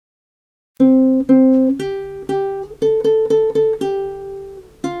Oh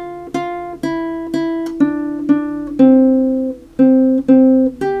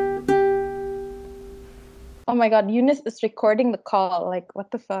my God, Eunice is recording the call. Like,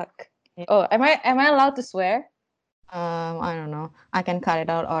 what the fuck? Yeah. Oh, am I allowed to swear? I don't know. I can cut it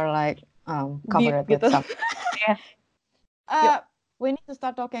out or like cover Beep it with gitu. some. Yeah. Yep. We need to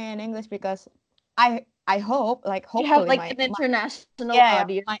start talking in English because I hope like You have hopefully like my an international yeah,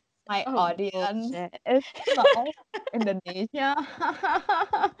 audience. my Oh, audience bullshit. is from Indonesia.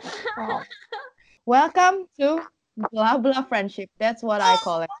 Oh. Welcome to Blah Blah Friendship. That's what I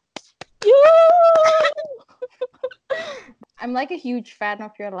call it. I'm like a huge fan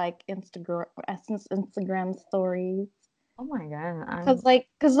of your like Instagram stories. Oh my god, Cause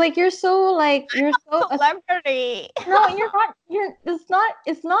like you're so celebrity. no, you're not.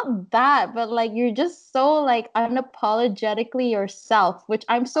 It's not that, but like you're just so like unapologetically yourself, which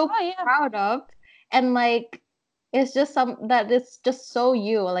I'm so Oh yeah. proud of. And like it's just it's just so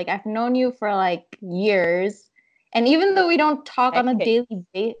you. Like I've known you for like years. And even though we don't talk on a Okay. daily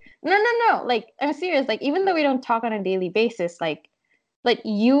basis, no. Like I'm serious. Like even though we don't talk on a daily basis, like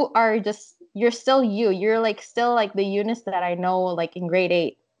you're still you. You're like still like the Eunice that I know like in grade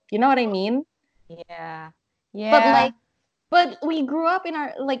 8. You know what I mean? Yeah. But Yeah. like but we grew up in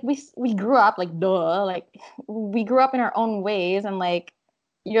our like we grew up like duh like we grew up in our own ways, and like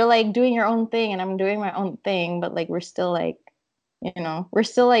you're like doing your own thing and I'm doing my own thing, but like we're still like we're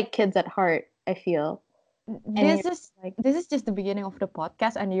still like kids at heart, I feel. And This you're is like this is just the beginning of the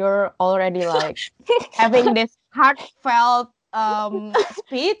podcast and you're already like having this heartfelt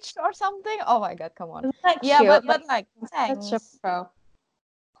speech or something. Oh my god, come on. isn't that Yeah, cute? but like Such a thanks. pro.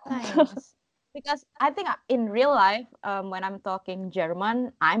 Thanks. Because I think in real life, when I'm talking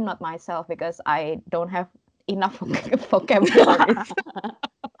German, I'm not myself because I don't have enough vocabulary.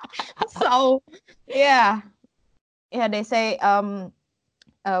 So yeah. Yeah, they say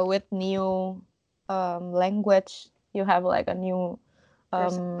with new language you have like a new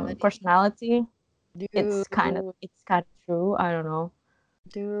Personality. personality. Dude, It's kind of true. I don't know.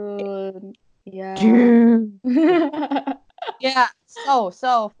 dude, yeah. Dude. Yeah. So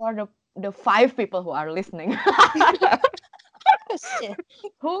for the five people who are listening, Shit.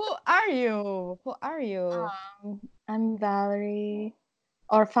 who are you? Who are you? I'm Valerie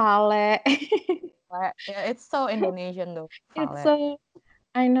or Fale. Yeah, it's so Indonesian though. It's Fale. so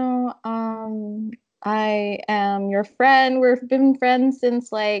I know. I am your friend. We've been friends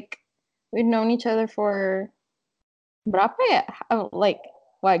since like we've known each other for berapa ya? Oh, like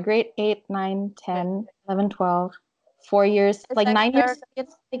what? Grade 8, 9, 10, 11, 12, 4 years, It's like like 9 years,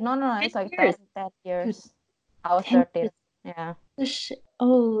 13. like No, 10 it's like years. 10 Dude, years. I was 10 13. years. Yeah.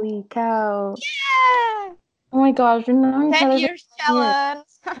 Holy cow. Yeah. Oh my gosh, we've known each 10 other for years 10 years.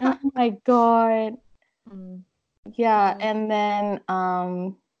 challenge. Oh my god. Mm, Yeah, mm. and then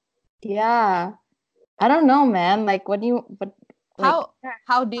yeah. I don't know, man. Like what do you but like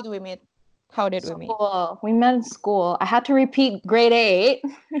How did we meet? How did we meet? school. We met in school. I had to repeat grade 8.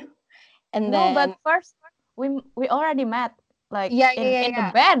 And No, but then first we already met like yeah, yeah, in yeah, the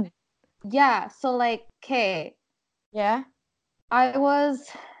yeah. band. Yeah, so like okay, Yeah. I was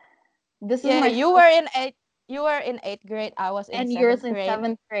this is Yeah, my first you were in 8th grade. I was in and years 7th in grade.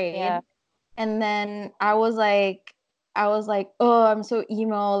 7th Yeah. grade. And then I was like, oh, I'm so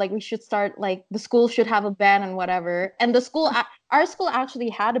emo. Like we should start like the school should have a band and whatever. And our school actually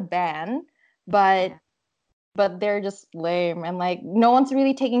had a band, but Yeah. they're just lame and like no one's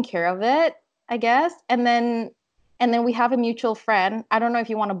really taking care of it, I guess. And then we have a mutual friend. I don't know if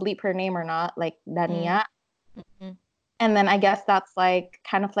you want to bleep her name or not, like Mm, Dania. mm. And then I guess that's like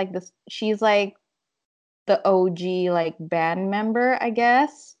kind of like this. She's like the OG like band member, I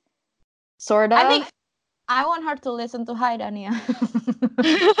guess, sort I of. think I want her to listen to Hi Dania.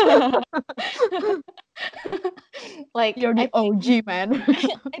 Like You're the OG man.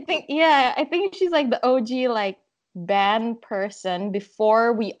 I think she's like the OG like band person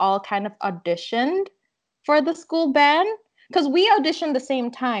before we all kind of auditioned for the school band, because we auditioned the same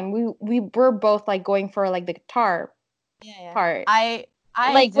time. We were both like going for like the guitar Yeah, yeah. part. I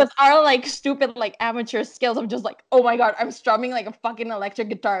Like with just our like stupid like amateur skills, I'm just like, oh my god, I'm strumming like a fucking electric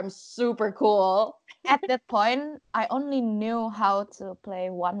guitar. I'm super cool. at that point I only knew how to play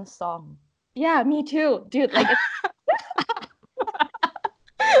one song. Yeah, me too, dude. Like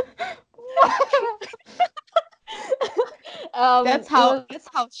it's it was That's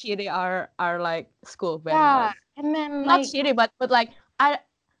how shitty our like school band yeah, was. and then Not like shitty, but like I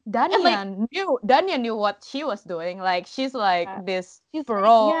and like Dania knew what she was doing. Like she's like uh, this she's like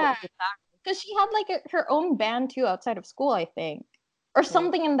pro yeah, guitar. because she had like her own band too outside of school, I think. or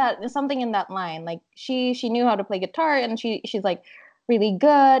something in that line. Like she knew how to play guitar, and she's like really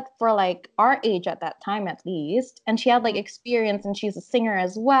good for like our age at that time, at least. And she had like experience, and she's a singer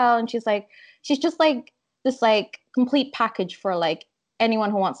as well. And she's just like this like complete package for like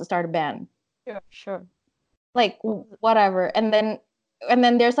anyone who wants to start a band. Sure. Like whatever. And then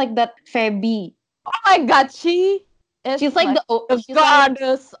there's like that Fabi. Oh my God, she's She's like the she's like,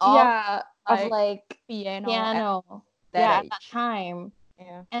 goddess yeah, of like like piano at yeah, that at that age. time.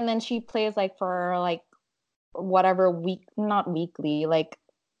 Yeah. And then she plays like for like whatever week, not weekly, like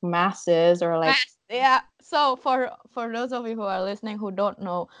masses or like Yeah. So for those of you who are listening who don't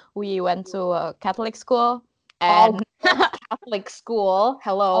know, we went to a Catholic school all and girls Catholic school.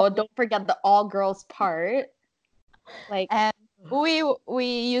 Hello, don't forget the all girls part. Like, and we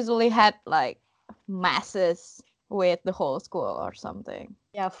usually had like masses with the whole school or something.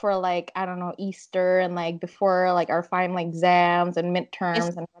 yeah, for like I don't know, Easter and like before like our final exams and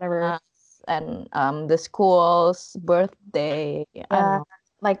midterms and whatever. And the school's birthday. I don't know.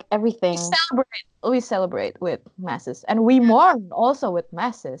 Like everything. We celebrate with masses, and we mourn also with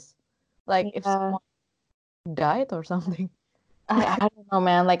masses. Like if someone died or something. I don't know,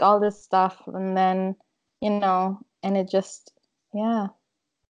 man. Like all this stuff, and then and it just yeah.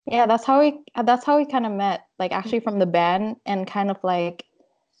 That's how we kind of met. Like actually from the band, and kind of like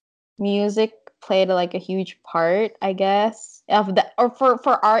music played like a huge part, I guess, of the or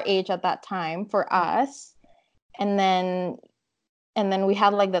for our age at that time for us. And then we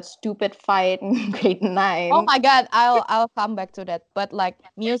had like that stupid fight in grade 9. Oh my God, I'll come back to that. But like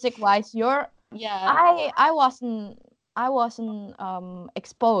music wise, I wasn't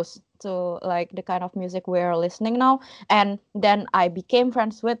exposed to like the kind of music we're listening now. And then I became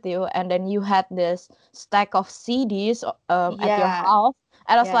friends with you, and then you had this stack of CDs at your house,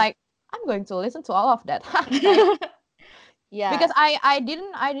 and I was like, I'm going to listen to all of that. Yeah. Because I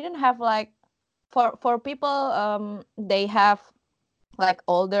didn't have like for people they have like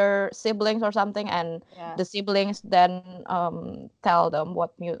older siblings or something, and the siblings then tell them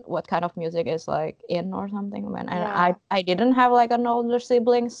what kind of music is like in or something. And I didn't have like an older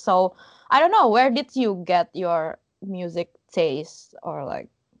sibling, so I don't know, where did you get your music taste? Or like,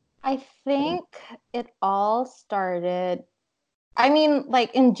 I think it all started, I mean,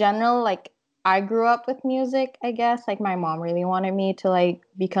 like in general, like I grew up with music, I guess. Like my mom really wanted me to like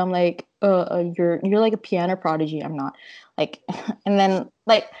become like you're like a piano prodigy. I'm not. Like and then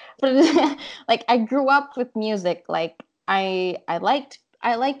like but like I grew up with music. Like I liked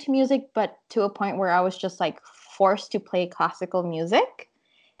music, but to a point where I was just like forced to play classical music.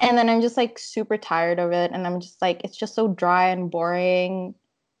 And then I'm just like super tired of it, and I'm just like it's just so dry and boring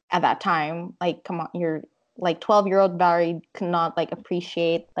at that time. Like come on, you're like 12-year-old Barry could not like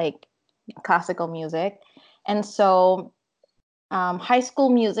appreciate like classical music. And so High School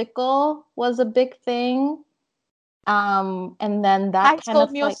Musical was a big thing. And then that High kind School of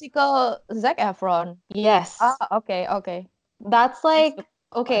like, Musical, Zac Efron. yes, Okay. that's like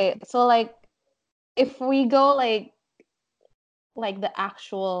okay. So like if we go like the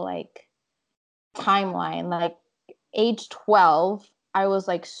actual like timeline, like age 12, I was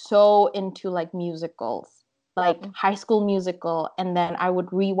like so into like musicals, like High School Musical, and then I would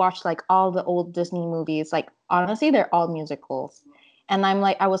rewatch like all the old Disney movies. Like honestly, they're all musicals. And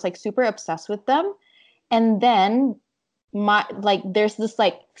I was like super obsessed with them. And then there's this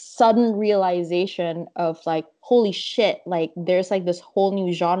like sudden realization of like holy shit, like there's like this whole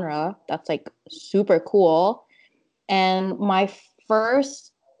new genre that's like super cool. And my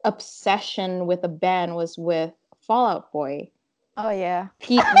first obsession with a band was with Fall Out Boy. Oh yeah.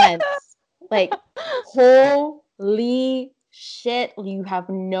 Pete Wentz. Like, holy shit, you have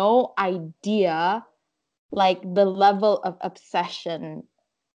no idea like the level of obsession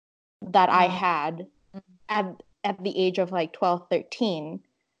that I had at the age of like 12, 13.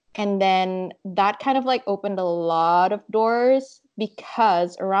 And then that kind of like opened a lot of doors,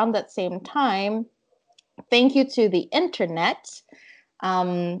 because around that same time, thank you to the internet,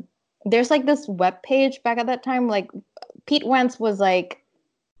 there's like this web page back at that time. Like Pete Wentz was like,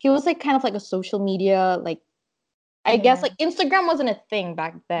 he was like kind of like a social media, like I guess like Instagram wasn't a thing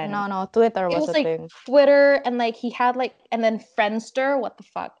back then. No, Twitter was a like thing. Twitter, and like he had like, and then Friendster. What the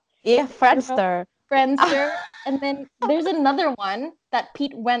fuck? Yeah, Friendster. Friendster. And then there's another one that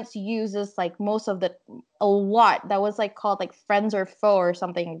Pete Wentz uses like a lot, that was like called like Friends or Foe or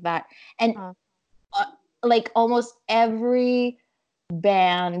something like that. And like almost every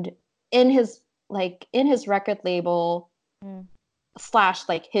band in his record label slash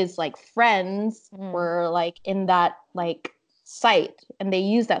like his like friends were like in that like site, and they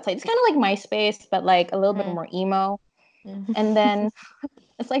use that site. It's kind of like MySpace, but like a little bit more emo. And then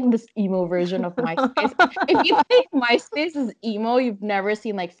it's like this emo version of MySpace. If you think MySpace is emo, you've never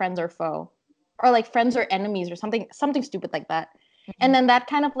seen like Friends or Foe, or like Friends or Enemies, or something stupid like that. And then that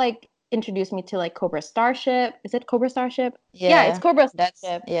kind of like introduced me to like Cobra Starship. Is it Cobra Starship? Yeah, it's Cobra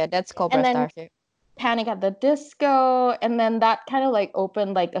Starship. That's Cobra And then Starship. Panic at the Disco, and then that kind of like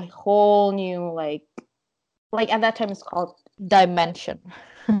opened like a whole new like at that time it's called Dimension.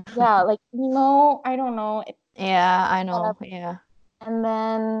 yeah, like emo. I don't know. Yeah, I know. Whatever. Yeah. And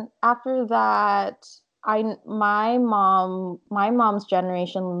then after that, my mom's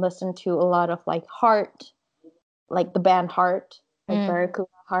generation listened to a lot of like Heart, like the band Heart, like Barracuda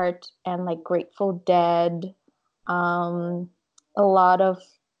Heart, and like Grateful Dead, a lot of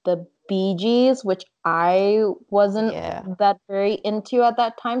the Bee Gees, which I wasn't that very into at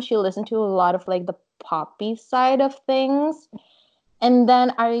that time. She listened to a lot of like the poppy side of things. And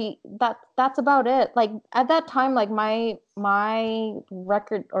then that's about it. Like at that time, like my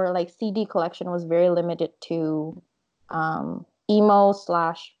record or like CD collection was very limited to emo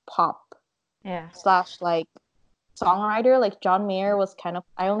slash pop slash like songwriter. Like John Mayer was kind of,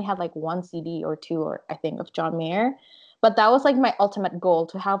 I only had like one CD or two, or I think, of John Mayer, but that was like my ultimate goal,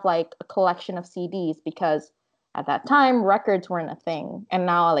 to have like a collection of CDs, because at that time records weren't a thing, and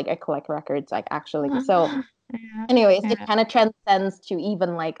now like I collect records like actually. So anyways, it kind of transcends to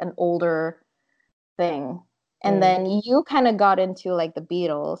even like an older thing. And then you kind of got into like the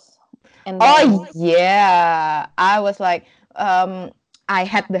Beatles. And then, yeah, I was like, I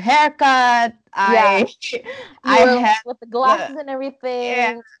had the haircut. yeah, I you were had with the glasses and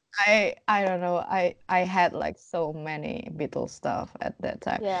everything. yeah, I don't know. I had like so many Beatles stuff at that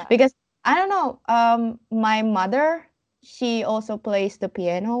time, Yeah. because I don't know. My mother, she also plays the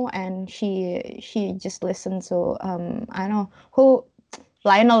piano, and she just listens to I don't know who,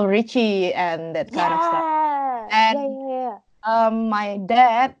 Lionel Richie and that kind of stuff. And my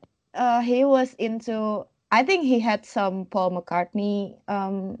dad, he was into, I think he had some Paul McCartney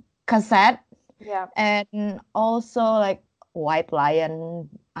cassette, Yeah. and also like White Lion,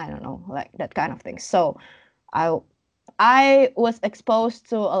 I don't know, like that kind of thing. So I I was exposed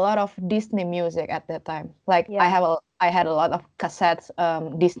to a lot of Disney music at that time. Like Yeah. I had a lot of cassettes,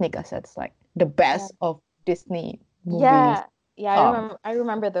 Disney cassettes, like the Yeah. best of Disney movies. Yeah. Yeah, Songs. I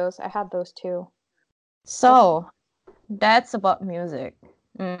remember those. I had those too. So that's about music.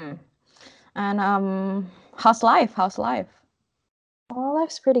 And how's life? How's life? Oh,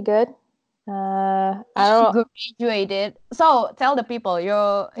 life's pretty good. I don't Graduated. So tell the people you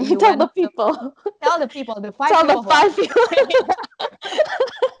tell the went to, people. tell the people, the five Tell the people who are 5 people.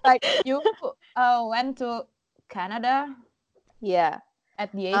 like you went to Canada Yeah.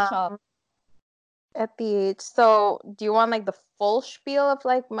 at the age of At the age. So, do you want like the full spiel of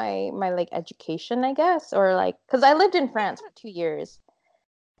like my like education, I guess, or like, because I lived in France for 2 years,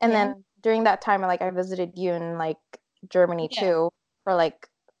 and then during that time, I visited you in like Germany too for like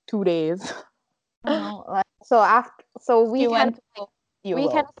 2 days. So we kind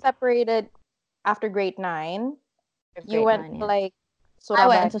of separated after grade 9. You went to like I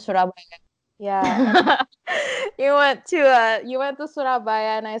Surabaya. went to Surabaya. Yeah. You went to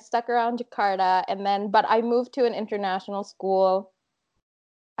Surabaya, and I stuck around Jakarta, and then but I moved to an international school.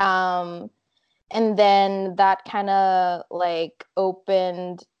 And then that kind of like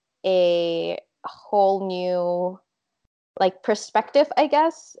opened a whole new like perspective, I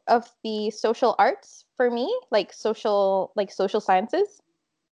guess, of the social arts for me, like social sciences.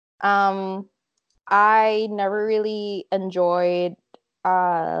 I never really enjoyed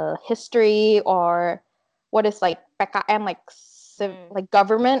history, or what is like PKM, like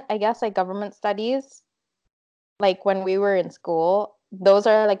government, I guess, like government studies. Like when we were in school, those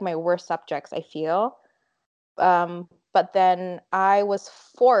are like my worst subjects, I feel. But then I was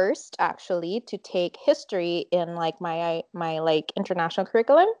forced actually to take history in like my like international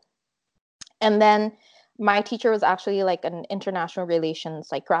curriculum. And then my teacher was actually like an international relations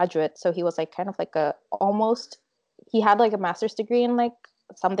like graduate, so he was like kind of like a almost, he had like a master's degree in like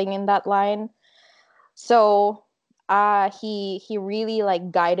something in that line. So he really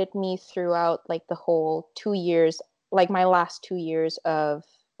like guided me throughout like the whole 2 years, like my last 2 years of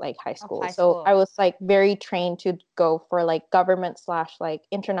like high school. So I was like very trained to go for like government slash like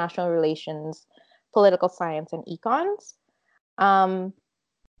international relations, political science, and econs.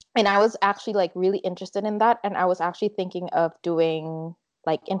 And I was actually like really interested in that, and I was actually thinking of doing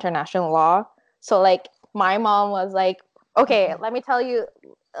like international law. So like my mom was like, okay, let me tell you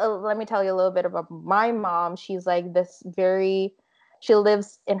a little bit about my mom. She's like this very, she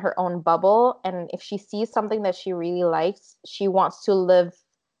lives in her own bubble, and if she sees something that she really likes, she wants to live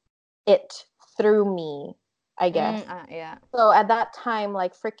it through me I guess. Yeah. So at that time,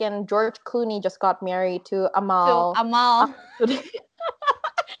 like freaking George Clooney just got married to Amal. To Amal.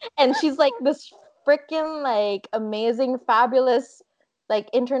 And she's like this freaking like amazing, fabulous, like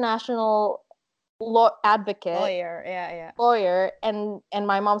international advocate. Lawyer, yeah. Lawyer. And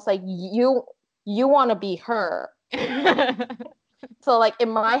my mom's like, you want to be her. So like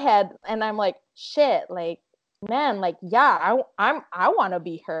in my head, and I'm like, shit, like, man, like, yeah, I want to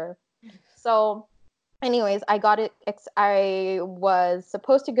be her. So anyways, I got it. I was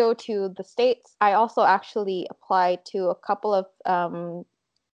supposed to go to the States. I also actually applied to a couple of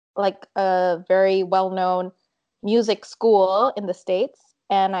like a very well-known music school in the States,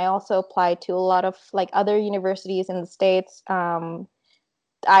 and I also applied to a lot of like other universities in the States.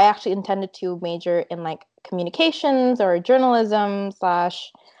 I actually intended to major in like communications or journalism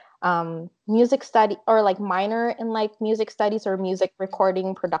slash music study, or like minor in like music studies or music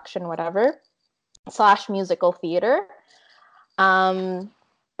recording production, whatever, slash musical theater.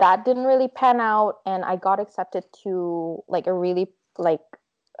 That didn't really pan out, and I got accepted to like a really like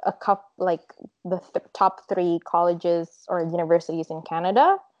a cup like the top 3 colleges or universities in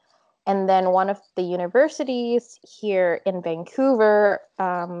Canada. And then one of the universities here in Vancouver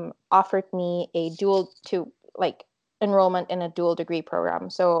offered me a enrollment in a dual degree program.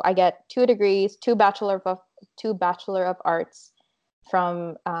 So I get 2 degrees, 2 Bachelor of Arts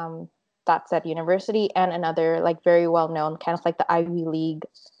from that said university, and another like very well known kind of like the Ivy League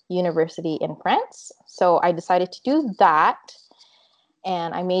university in France. So I decided to do that,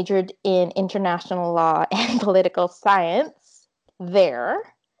 and I majored in international law and political science there.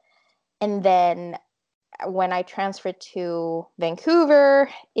 And then when I transferred to Vancouver,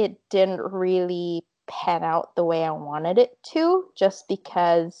 it didn't really pan out the way I wanted it to, just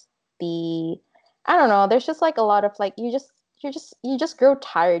because I don't know, there's just like a lot of like you just grow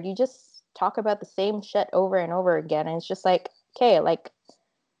tired. You just talk about the same shit over and over again, and it's just like, okay, like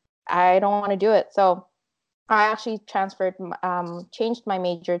I don't want to do it. So I actually changed my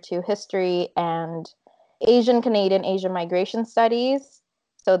major to history and Asian migration studies.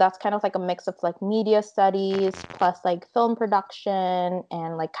 So that's kind of like a mix of like media studies plus like film production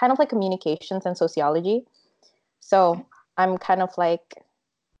and like kind of like communications and sociology. So I'm kind of like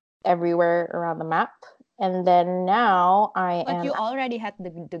everywhere around the map. And then now But you already had the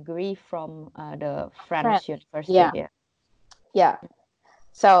degree from the French France. university. Yeah.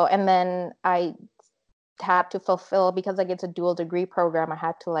 So, and then I had to fulfill, because like it's a dual degree program, I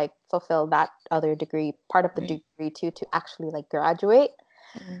had to like fulfill that other degree, part of the degree too, to actually like graduate.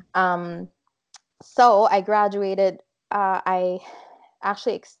 So I graduated. I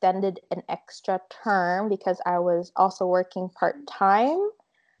actually extended an extra term because I was also working part-time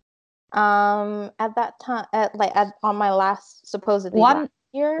at that time, on my last supposedly last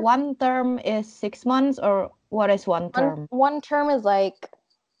year. One term is 6 months, or what is one term? One term is like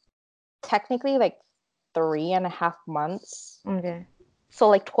technically like 3.5 months. Okay. So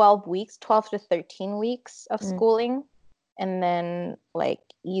like 12 to 13 weeks of schooling. And then like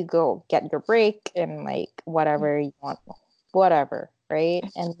you go get your break and like whatever you want, whatever, right?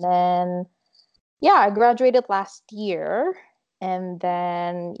 And then yeah, I graduated last year, and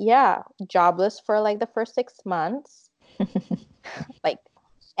then yeah, jobless for like the first 6 months. Like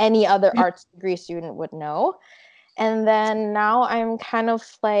any other arts degree student would know. And then now I'm kind of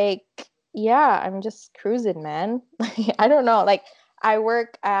like, yeah, I'm just cruising, man. I don't know, like I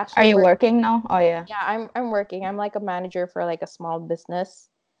work. Are you working now? Oh yeah. Yeah, I'm working. I'm like a manager for like a small business.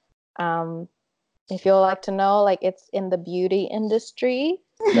 If you'll like to know, like it's in the beauty industry.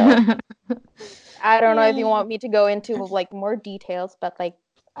 So I don't know if you want me to go into like more details, but like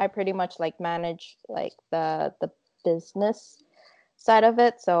I pretty much like manage like the business side of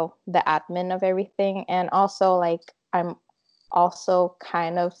it, so the admin of everything, and also like I'm also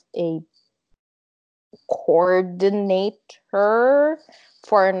kind of a coordinator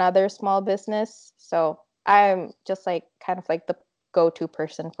for another small business. So I'm just like kind of like the go-to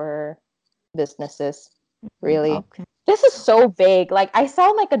person for businesses, really. Okay. This is so vague. Like I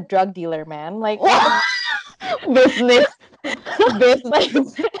sound like a drug dealer, man. Like business.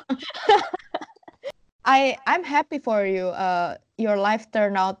 I'm happy for you. Your life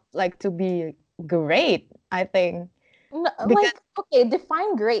turned out like to be great, I think. No, like okay,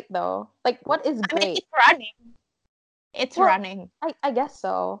 define great though. Like what is great? I mean, it's running. It's running. I guess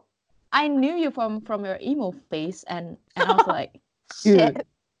so. I knew you from your emo face, and I was like, shit.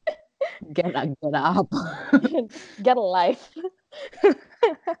 Get up. Get a life.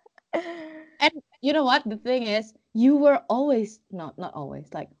 And you know what? The thing is, you were always not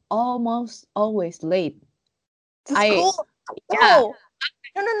always, like almost always late. To school? Yeah.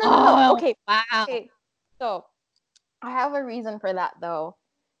 No. No. Okay. Wow. Okay. So I have a reason for that though.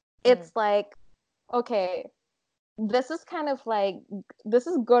 It's like, okay, this is kind of like, this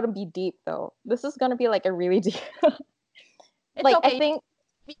is going to be deep though. This is going to be like a really deep. It's like, okay. I think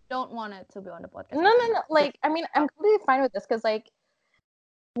we don't want it to be on the podcast. No. Like, I mean, I'm completely fine with this because like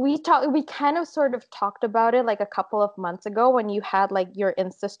we kind of sort of talked about it like a couple of months ago when you had like your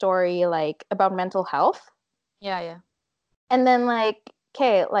Insta story like about mental health. Yeah. And then like,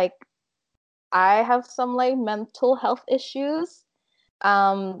 okay, like I have some like mental health issues.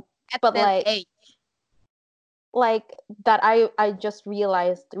 At But that age. Like that I just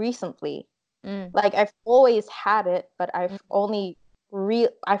realized recently. Like I've always had it, but I've only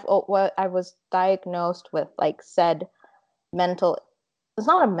I was diagnosed with like said mental, it's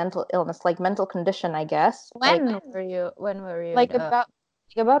not a mental illness, like mental condition, I guess. When were you like about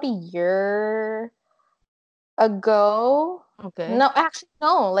a year ago. Okay. No, actually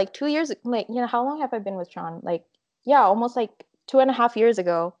no, like 2 years, like, you know, how long have I been with Sean? Like, yeah, almost like 2.5 years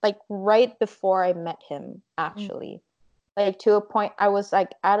ago, like right before I met him, actually. Like to a point, I was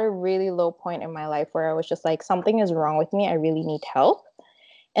like at a really low point in my life where I was just like, something is wrong with me, I really need help.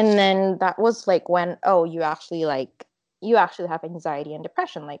 And then that was like when, oh, you actually have anxiety and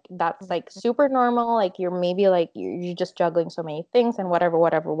depression. Like that's like super normal. Like you're maybe like you're just juggling so many things and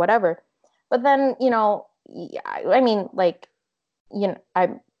whatever. But then, you know, I mean, like, you know,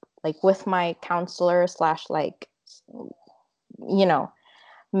 I'm like with my counselor slash like, you know,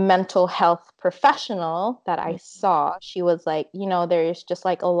 mental health professional that I saw, she was like, you know, there's just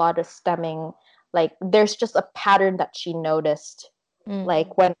like a lot of stemming, like there's just a pattern that she noticed,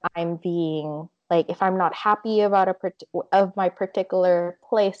 like when I'm being like, if I'm not happy about of my particular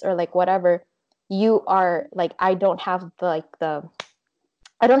place or like whatever, you are like, I don't have the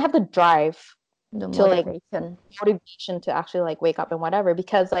drive, the to like motivation to actually like wake up and whatever,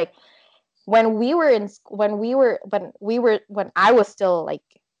 because like when I was still like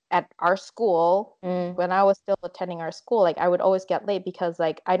at our school, when I was still attending our school, like I would always get late because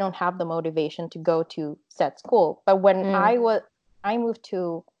like I don't have the motivation to go to said school. But when I moved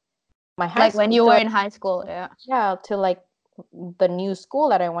to my high like school, when you were in high school, to like the new school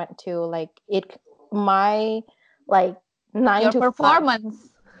that I went to, like my like 9 your to 5, performance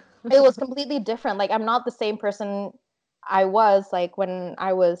it was completely different. Like I'm not the same person I was like when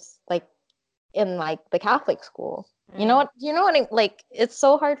I was like in like the Catholic school. You know what like it's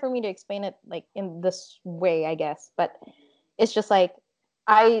so hard for me to explain it like in this way, I guess, but it's just like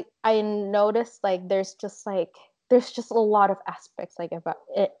I noticed like there's just a lot of aspects like about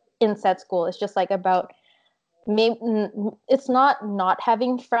it in said school. It's just like about maybe it's not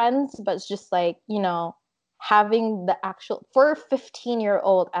having friends, but it's just like, you know, having the actual, for a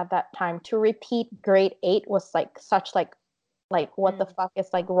 15-year-old at that time to repeat grade 8 was like such like what the fuck is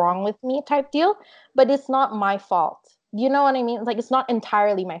like wrong with me type deal. But it's not my fault, you know what I mean? Like it's not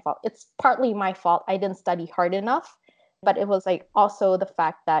entirely my fault, it's partly my fault. I didn't study hard enough, but it was like also the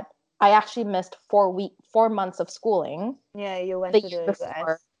fact that I actually missed 4 months of schooling. Yeah, you went the to year the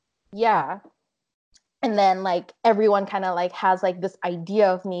before. US. Yeah. And then like everyone kind of like has like this idea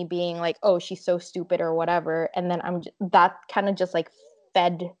of me being like, oh, she's so stupid or whatever, and then that kind of just like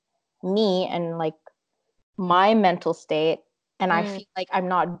fed me and like my mental state, and I feel like I'm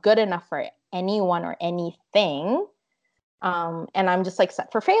not good enough for anyone or anything, and I'm just like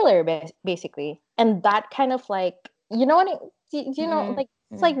set for failure basically. And that kind of like, you know what you know, like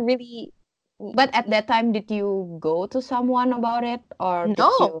it's like really. But at that time, did you go to someone about it, or did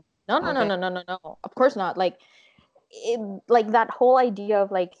No. you? No, of course not. Like like that whole idea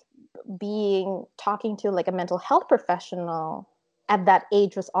of like talking to like a mental health professional at that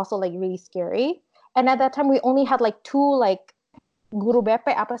age was also like really scary. And at that time we only had like 2 like guru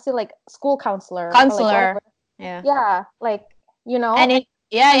BP apa sih, like school counselor or like whatever. Yeah, like, you know. And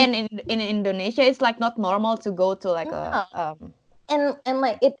in Indonesia it's like not normal to go to like a and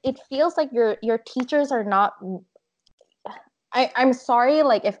like it feels like your teachers are not. I'm sorry,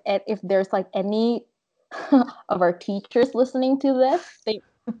 like if there's like any of our teachers listening to this,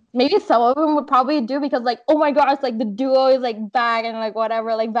 maybe some of them would probably do, because like, oh my gosh, like the duo is like back and like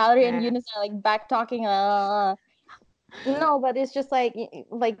whatever, like Valerie and Eunice are like back talking. No, but it's just like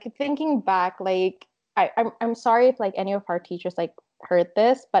thinking back, like I'm sorry if like any of our teachers like heard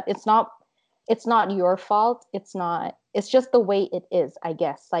this, but it's not your fault. It's just the way it is, I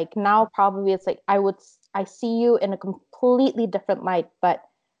guess. Like now probably it's like I see you in a completely different light, but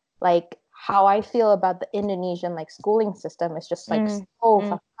like how I feel about the Indonesian like schooling system is just like so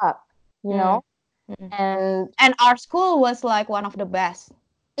fucked up, you know? And our school was like one of the best.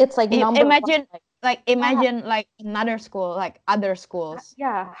 It's like number imagine one, like, like imagine like another school, like other schools.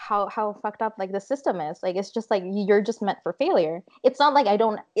 Yeah, how fucked up like the system is. Like it's just like you're just meant for failure. It's not like I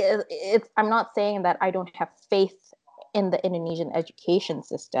don't. It's I'm not saying that I don't have faith in the Indonesian education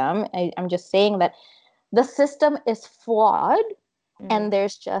system. I'm just saying that the system is flawed, and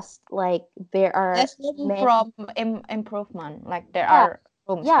there's just like there are There's room many. from improvement. Like there Yeah, are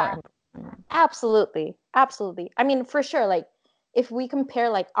rooms for yeah, improvement. absolutely, absolutely. I mean, for sure. Like if we compare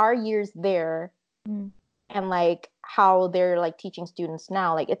like our years there and like how they're like teaching students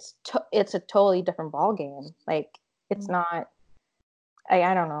now, like it's a totally different ball game. Like it's not.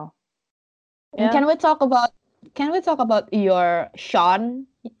 I don't know. And Yeah. can we talk about your Sean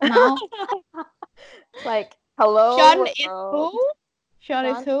now? Like hello Sean is world. who? Sean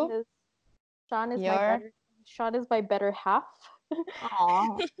is Sean who? is Sean is my Your better. Sean is my better half.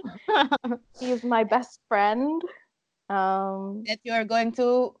 Aw. He's my best friend. That you are going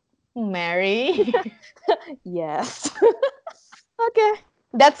to marry. Yes. Okay.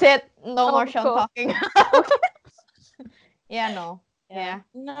 That's it. No Oh, more Sean cool. talking. Okay. Yeah, no. Yeah.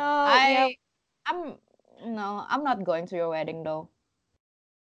 No. Yeah. I'm no, I'm not going to your wedding though.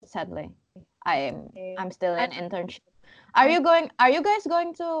 Sadly. I'm still in internship. Are you guys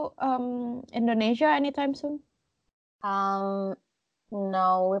going to Indonesia anytime soon? Um.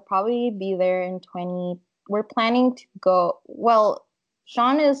 No, we'll probably be there in 20. We're planning to go. Well,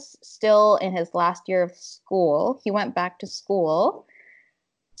 Sean is still in his last year of school. He went back to school.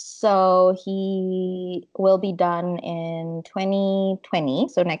 So he will be done in 2020,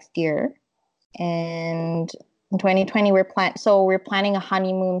 so next year. And in 2020 we're planning a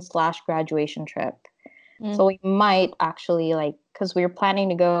honeymoon / graduation trip. So we might actually like because we're planning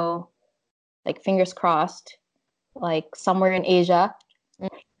to go like fingers crossed like somewhere in Asia.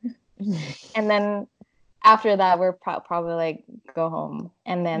 And then after that we're probably like go home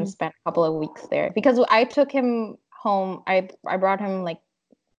and then spend a couple of weeks there because I took him home. I brought him like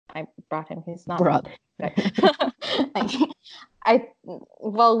I brought him. He's not Brought. like I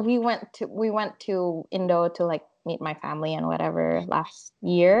well we went to Indo to like meet my family and whatever last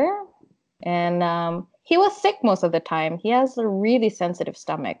year, and he was sick most of the time. He has a really sensitive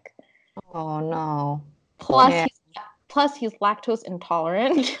stomach. Oh no. Plus Yeah. he's lactose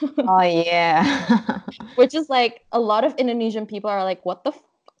intolerant. Oh yeah. Which is like a lot of Indonesian people are like, what the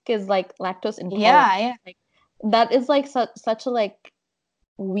fuck is like lactose intolerant? Yeah. Like that is like such a like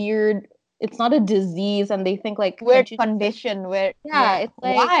weird. It's not a disease, and they think like Weird condition. Weird. yeah, it's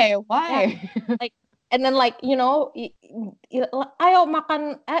like Why? yeah, like and then like ayo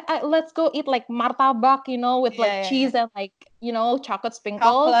makan, let's go eat like martabak, with like cheese and like chocolate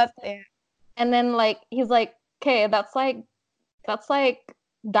sprinkles, Chocolate. Yeah. and then like he's like, okay, that's like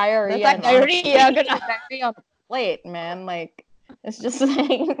diarrhea. That's like diarrhea. Diarrhea on the plate, man. Like it's just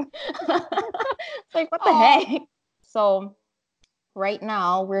like it's like what the heck. So right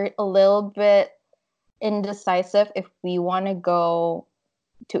now we're a little bit indecisive if we want to go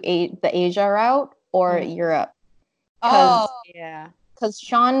to the Asia route or Europe. Yeah. Because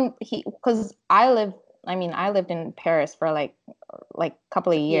Sean, because I lived in Paris for like a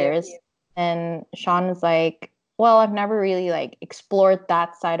couple of years, and Sean is like, well, I've never really like explored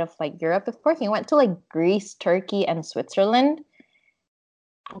that side of like Europe before. He went to like Greece, Turkey, and Switzerland.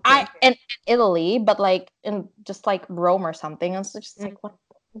 And Italy, but like in just like Rome or something. And it's just like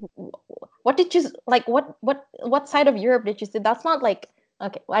what did you like? What side of Europe did you see? That's not like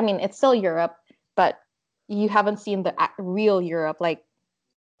okay. I mean, it's still Europe, but you haven't seen the real Europe, like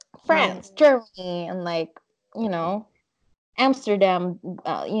France, Germany, and like Amsterdam,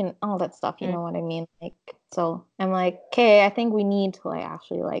 all that stuff. You know what I mean? Like, so I'm like, okay, I think we need to like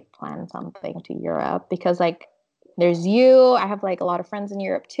actually like plan something to Europe because like there's you. I have like a lot of friends in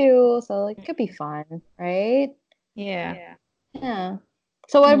Europe too, so like, it could be fun, right? Yeah. Yeah.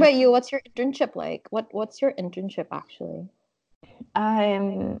 So what about you? What's your internship like? What's your internship actually?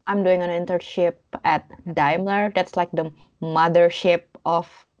 I'm doing an internship at Daimler. That's like the mothership of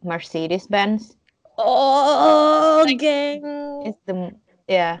Mercedes-Benz. Oh, Like, gang. it's the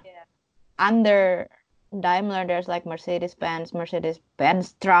under Daimler there's like Mercedes-Benz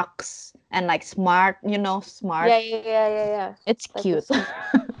trucks and like smart. Yeah. It's Like cute. this.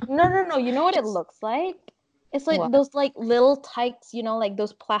 No. You know what it looks like? It's like What? those like little tykes, like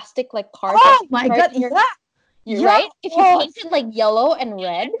those plastic like cars. Oh my god, You're right? If you paint it like yellow and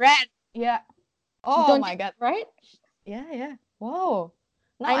red. Yeah. Oh don't my god. Right? Yeah. Whoa.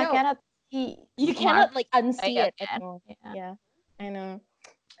 No, I I know. cannot see. You cannot like unsee it anymore. Yeah. I know.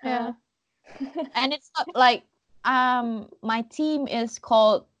 Yeah. And it's not like my team is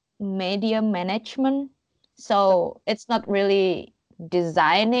called media management, so it's not really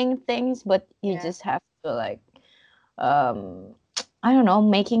designing things, but you Yeah. just have to like I don't know,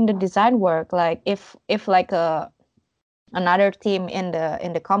 making the design work. Like if like another team in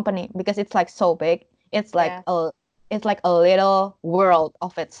the company, because it's like so big, it's like Yeah. a little world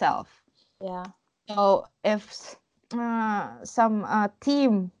of itself. Yeah. So if some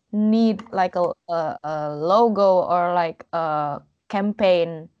team need like a logo or like a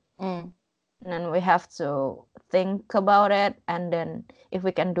campaign, Mm. then we have to think about it, and then if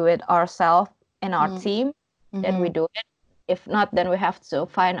we can do it ourselves in our Mm. team, then we Mm-hmm. do it. If not, then we have to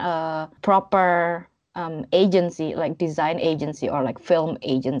find a proper agency, like design agency or like film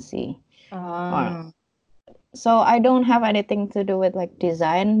agency. Or Um, so I don't have anything to do with like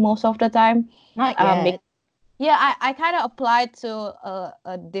design most of the time. not um yet. bec- yeah, I kind of applied to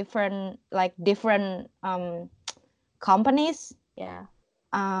a different companies. Yeah.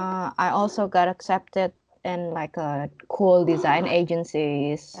 I also got accepted in like a cool design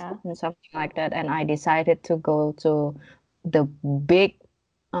agencies Yeah. and something like that, and I decided to go to the big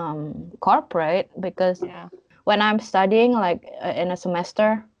corporate, because Yeah. when I'm studying like in a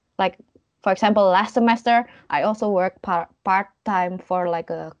semester, like for example last semester, I also worked part time for like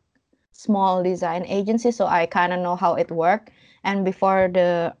a small design agency, so I kind of know how it worked. And before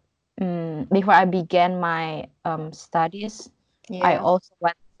I began my studies, I Yeah. also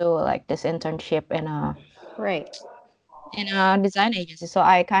went to like this internship Right. in a design agency, so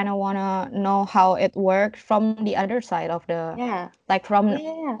I kind of want to know how it works from the other side of the, Yeah. like from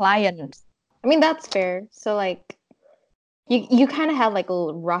Yeah. clients. I mean, that's fair. So like you kind of had like a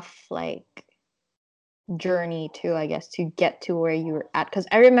little rough like journey too, I guess, to get to where you were at. Because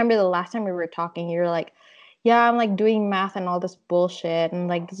I remember the last time we were talking, you were like, "Yeah, I'm like doing math and all this bullshit, and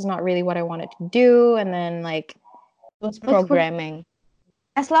like this is not really what I wanted to do." And then like, It was like what? programming.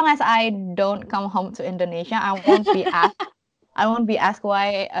 As long as I don't come home to Indonesia, I won't be asked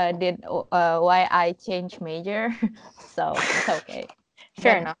why I changed major. So it's okay.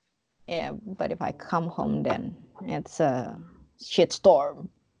 Fair But enough. yeah, but if I come home, then it's a shitstorm.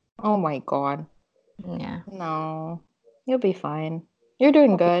 Oh my god. Yeah. No, you'll be fine. You're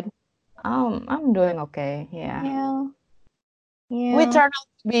doing Okay. good. I'm doing okay. Yeah. Yeah. We Yeah. turned out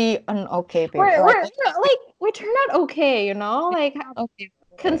to be an okay people. We're Like we're like we turned out okay, you know? Like okay.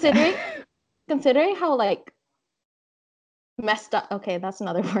 considering considering how like messed up. Okay, that's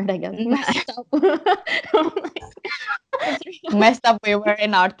another word, I guess. Messed up. Considering, Messed up we were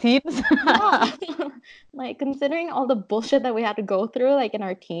in our teens. yeah, like considering all the bullshit that we had to go through, like in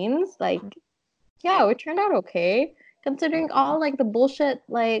our teens, like yeah, we turned out okay. Considering all like the bullshit,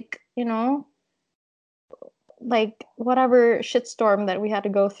 like like whatever shitstorm that we had to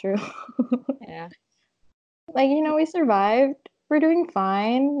go through. Yeah. Like we survived. We're doing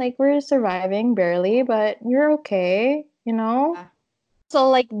fine. Like we're surviving barely, but you're okay. So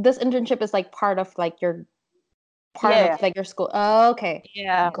like this internship is like part of like your part Yeah. of like your school. Oh, okay.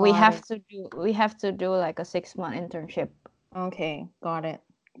 Yeah. Got it. We have to do like a 6 month internship. Okay. Got it.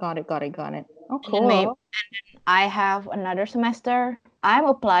 Got it. Got it. Got it. Oh, And then maybe cool. I have another semester. I'm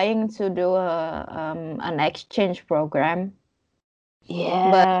applying to do an exchange program, but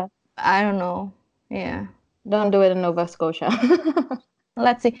Yeah. I don't know. Yeah, Don't do it in Nova Scotia.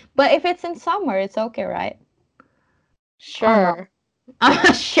 let's see. But if it's in summer, it's okay, right? Or no? Sure.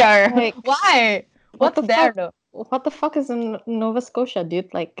 Sure. Like, Why? what What's the there fuck? though? What the fuck is in Nova Scotia,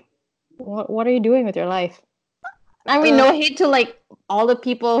 dude? Like, what are you doing with your life? I mean, Uh, no hate to like all the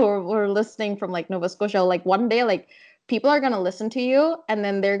people who are listening from like Nova Scotia. Like one day, like people are gonna listen to you, and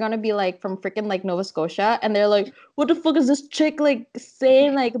then they're gonna be like from freaking like Nova Scotia, and they're like, "What the fuck is this chick like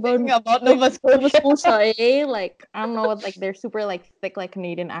saying like about Thinking about like Nova Nova Scotia. Scotia?" Eh? Like I don't know what like they're super like thick like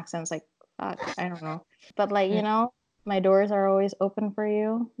Canadian accents. Like fuck, I don't know. But like Mm. my doors are always open for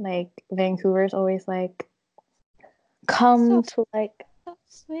you. Like Vancouver's always like come So, to like so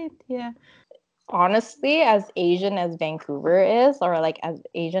sweet. Yeah. honestly, as Asian as Vancouver is, or like as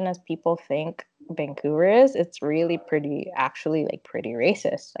Asian as people think Vancouver is, it's really pretty, actually, like pretty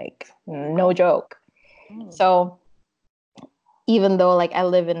racist. Like, no joke. Mm. So, even though like I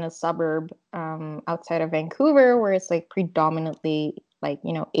live in a suburb outside of Vancouver where it's like predominantly like,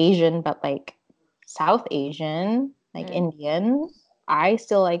 Asian, but like South Asian, like Mm. Indian, I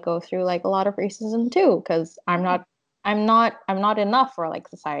still like go through like a lot of racism too, because I'm not enough for like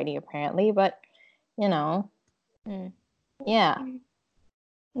society apparently, but you know Mm. yeah.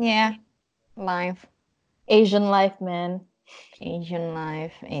 Yeah. Life. Asian life, man. Asian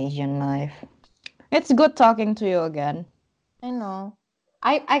life. Asian life. It's good talking to you again. I know.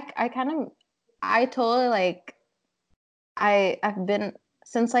 I kind of I totally like I've been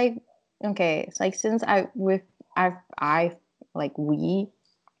since like okay, it's like since I've like we've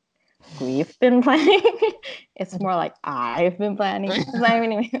been planning. It's more like I've been planning. I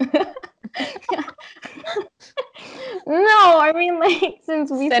mean, no, I mean like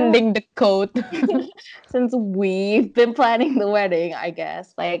since we sending the code. since we've been planning the wedding, I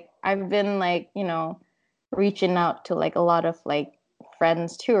guess. Like I've been like, reaching out to like a lot of like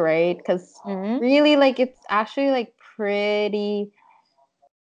friends too, right? Because really like it's actually like pretty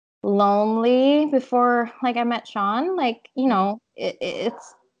lonely before like I met Sean. Like,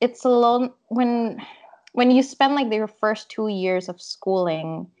 it's alone when you spend like your first 2 years of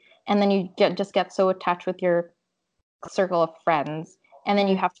schooling and then you just get so attached with your circle of friends and then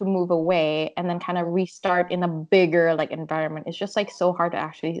you have to move away and then kind of restart in a bigger like environment. It's just like so hard to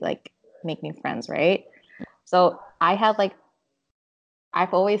actually like make new friends, right? So I've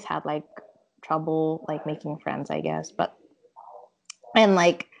always had like trouble like making friends, I guess. And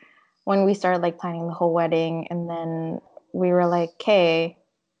like when we started like planning the whole wedding and then we were like, okay,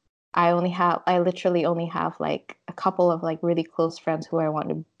 I literally only have like a couple of like really close friends who I want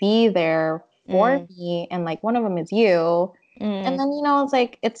to be there for me, and like one of them is you. And then it's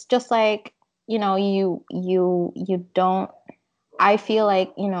like it's just like you don't. I feel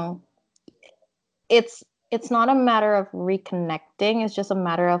like it's not a matter of reconnecting. It's just a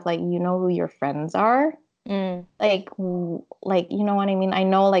matter of like who your friends are. Like you know what I mean. I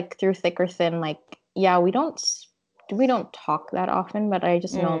know like through thick or thin, like yeah, we don't talk that often, but I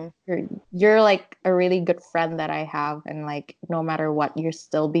just know you're like a really good friend that I have, and like no matter what, you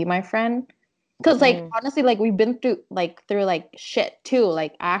still be my friend. Because like honestly, like we've been through like shit too.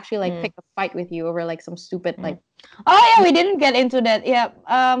 Like I actually like picked a fight with you over like some stupid like. Oh yeah, we didn't get into that. Yeah.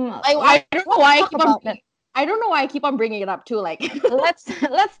 I don't know why I don't know why I keep on bringing it up too. Like let's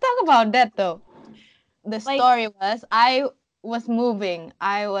talk about that though. The story was I was moving.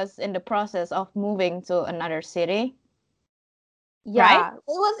 I was in the process of moving to another city. Yeah, right? it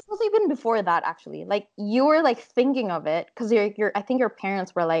was even before that actually. Like you were like thinking of it because you're I think your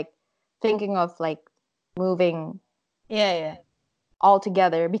parents were like thinking of like moving. Yeah. All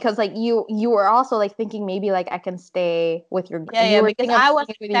together because like you were also like thinking maybe like I can stay with your yeah because I was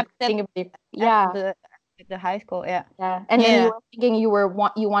accepted at the high school. Yeah. And then you were thinking you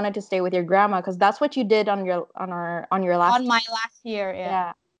wanted to stay with your grandma because that's what you did on your last on my last year.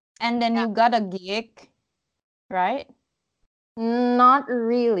 Yeah. And then you got a gig, right? Not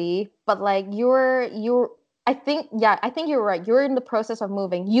really, but like you're I think you're right. You're in the process of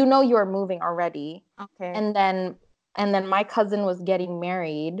moving. You are moving already. Okay. And then my cousin was getting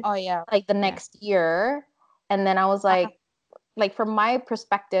married. Oh yeah. Like the next year. And then I was like from my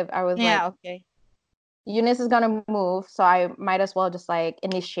perspective, I was like, okay. Eunice is gonna move, so I might as well just like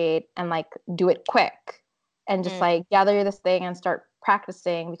initiate and like do it quick and just like gather this thing and start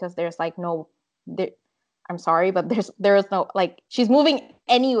practicing because there's like no I'm sorry, but there is no like she's moving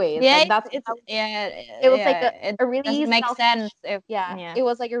anyways. Yeah, like that's it was like a really make sense if it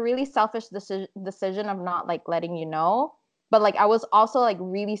was like a really selfish decision of not like letting you know. But like I was also like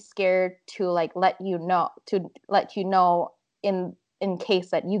really scared to like let you know in case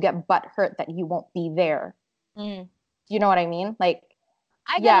that you get butt hurt that you won't be there. Do you know what I mean? Like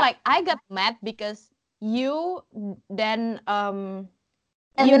I got mad because you then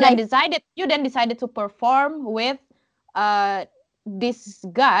decided to perform with this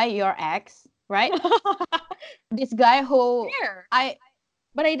guy, your ex, right? This guy who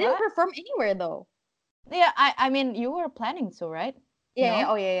but I didn't perform anywhere though. Yeah, I mean you were planning to, right? Yeah.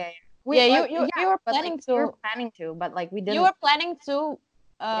 No? Oh yeah. You were planning to. You were planning to, but like we didn't. You were planning to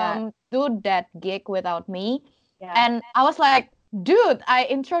do that gig without me, and I was like, dude, I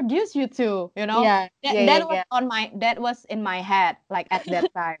introduced you to, that was in my head like at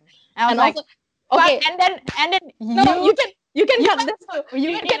that time. And I was like, also, okay, and then you can cut this too.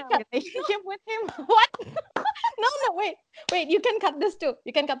 You can cut relationship with him. What? No, wait, you can cut this too.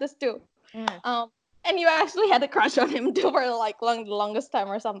 And you actually had a crush on him too for like the longest time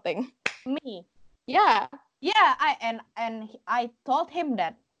or something. Me? Yeah. Yeah, I told him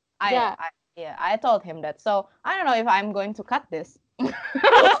that. I told him that. So I don't know if I'm going to cut this.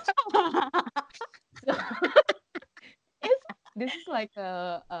 This is like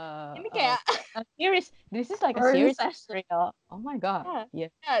a series. This is like a series. Real. Oh my god. Yeah.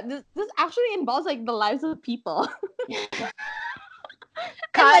 This actually involves like the lives of people.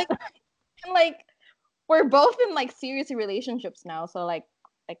 and like we're both in like serious relationships now, so like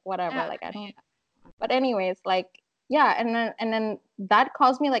whatever. Like I don't. But anyways, like yeah, and then that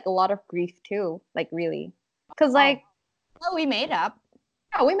caused me like a lot of grief too. Like really, because like well, we made up.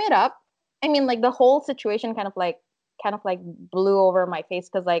 Yeah, we made up. I mean, like the whole situation kind of like blew over my face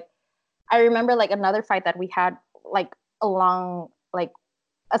because like I remember like another fight that we had like along, like,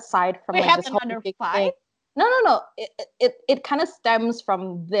 aside from We like had this whole another big fight? thing. No. It kind of stems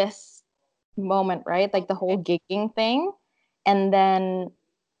from this moment, right? Like the whole gigging thing. And then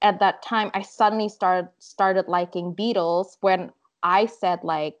at that time I suddenly started liking Beatles when I said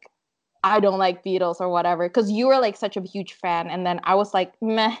like I don't like Beatles or whatever, because you were like such a huge fan, and then I was like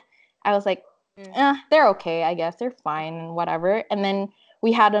meh. I was like, they're okay, I guess they're fine and whatever. And then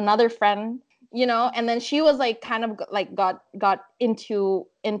we had another friend, and then she was like kind of like got into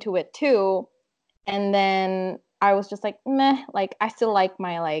it too. And then I was just like meh, like I still like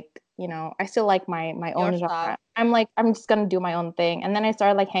my like I still like my own genre. I'm like, I'm just gonna do my own thing. And then I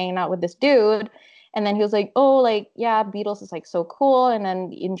started like hanging out with this dude, and then he was like, oh, like, yeah, Beatles is like so cool. And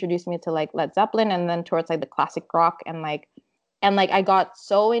then he introduced me to like Led Zeppelin, and then towards like the classic rock, and like I got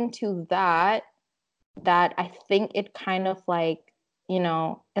so into that I think it kind of like,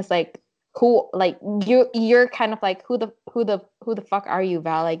 it's like, who, like, you're kind of like, who the fuck are you,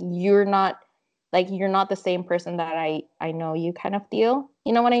 Val? Like, you're not the same person that I know you, kind of deal.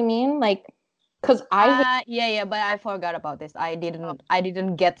 You know what I mean? Like, because yeah, but I forgot about this. I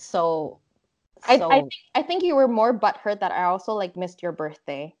didn't get so. I think you were more butthurt that I also like missed your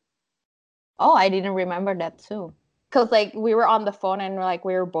birthday. Oh, I didn't remember that too. Because like we were on the phone and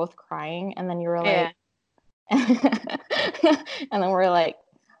we were both crying, and then you were like, and then we're like,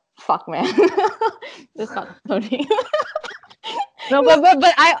 fuck, man. This is not funny. No, but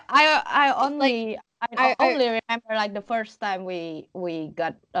I only like, I only remember like the first time we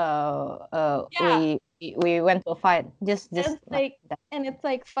got we went to a fight. Just like that. And it's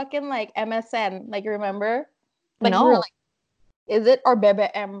like fucking like MSN, like, you remember? Like, no. we were like, is it or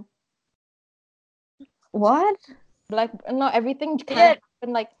BBM? What? Like, no, everything kind of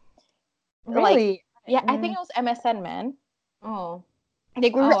happened like, really? Like, yeah, I think it was MSN, man. Oh,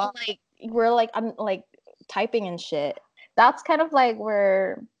 like we're like typing and shit. That's kind of like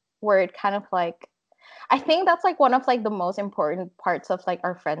where it kind of like, I think that's like one of like the most important parts of like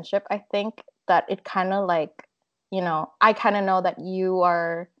our friendship. I think that it kind of like, I kind of know that you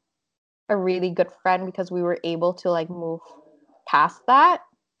are a really good friend because we were able to like move past that,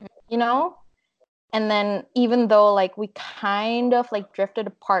 and then even though like we kind of like drifted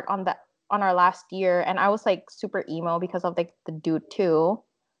apart on our last year, and I was like super emo because of like the dude too.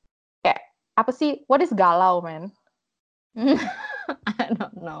 Yeah. Apa sih? What is galau, man? I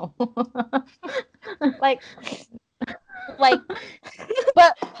don't know. like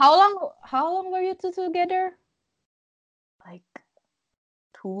but how long were you two together? Like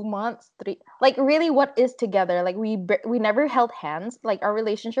 2 months, 3. Like, really, what is together? Like, we never held hands. Like, our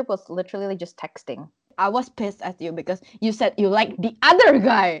relationship was literally like just texting. I was pissed at you because you said you like the other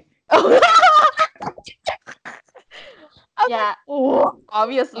guy. Yeah.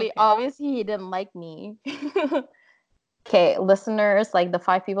 Obviously he didn't like me. Okay, listeners, like the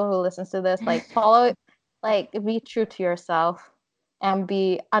 5 people who listens to this, like, follow, like, be true to yourself and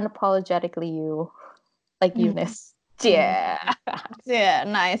be unapologetically you, like Eunice. Yeah. Yeah,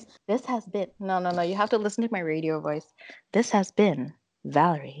 nice. This has been no, you have to listen to my radio voice. This has been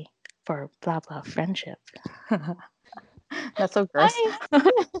Valerie for blah blah friendship. That's so gross.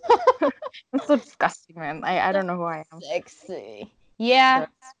 That's so disgusting, man. I don't know who I am. Sexy. Yeah.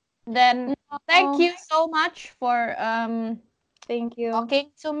 Then thank you so much for thank you talking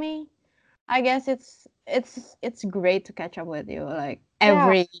to me. I guess it's great to catch up with you. Like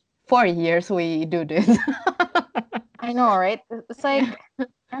every 4 years we do this. I know, right? It's like, I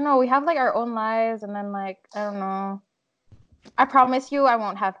don't know, we have like our own lives, and then like, I don't know. I promise you I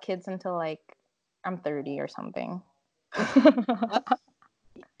won't have kids until like I'm 30 or something.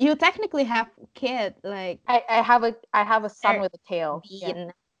 You technically have kid, like I have a son with a tail.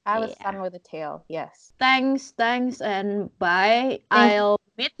 Yeah. I have a son with a tail. Yes. Thanks, and bye. I'll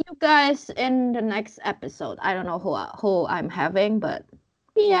meet you guys in the next episode. I don't know who I'm having, but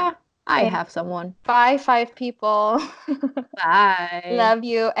yeah, I have someone. Bye, 5 people. Bye. Love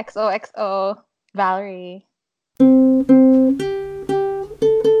you. XOXO. Valerie.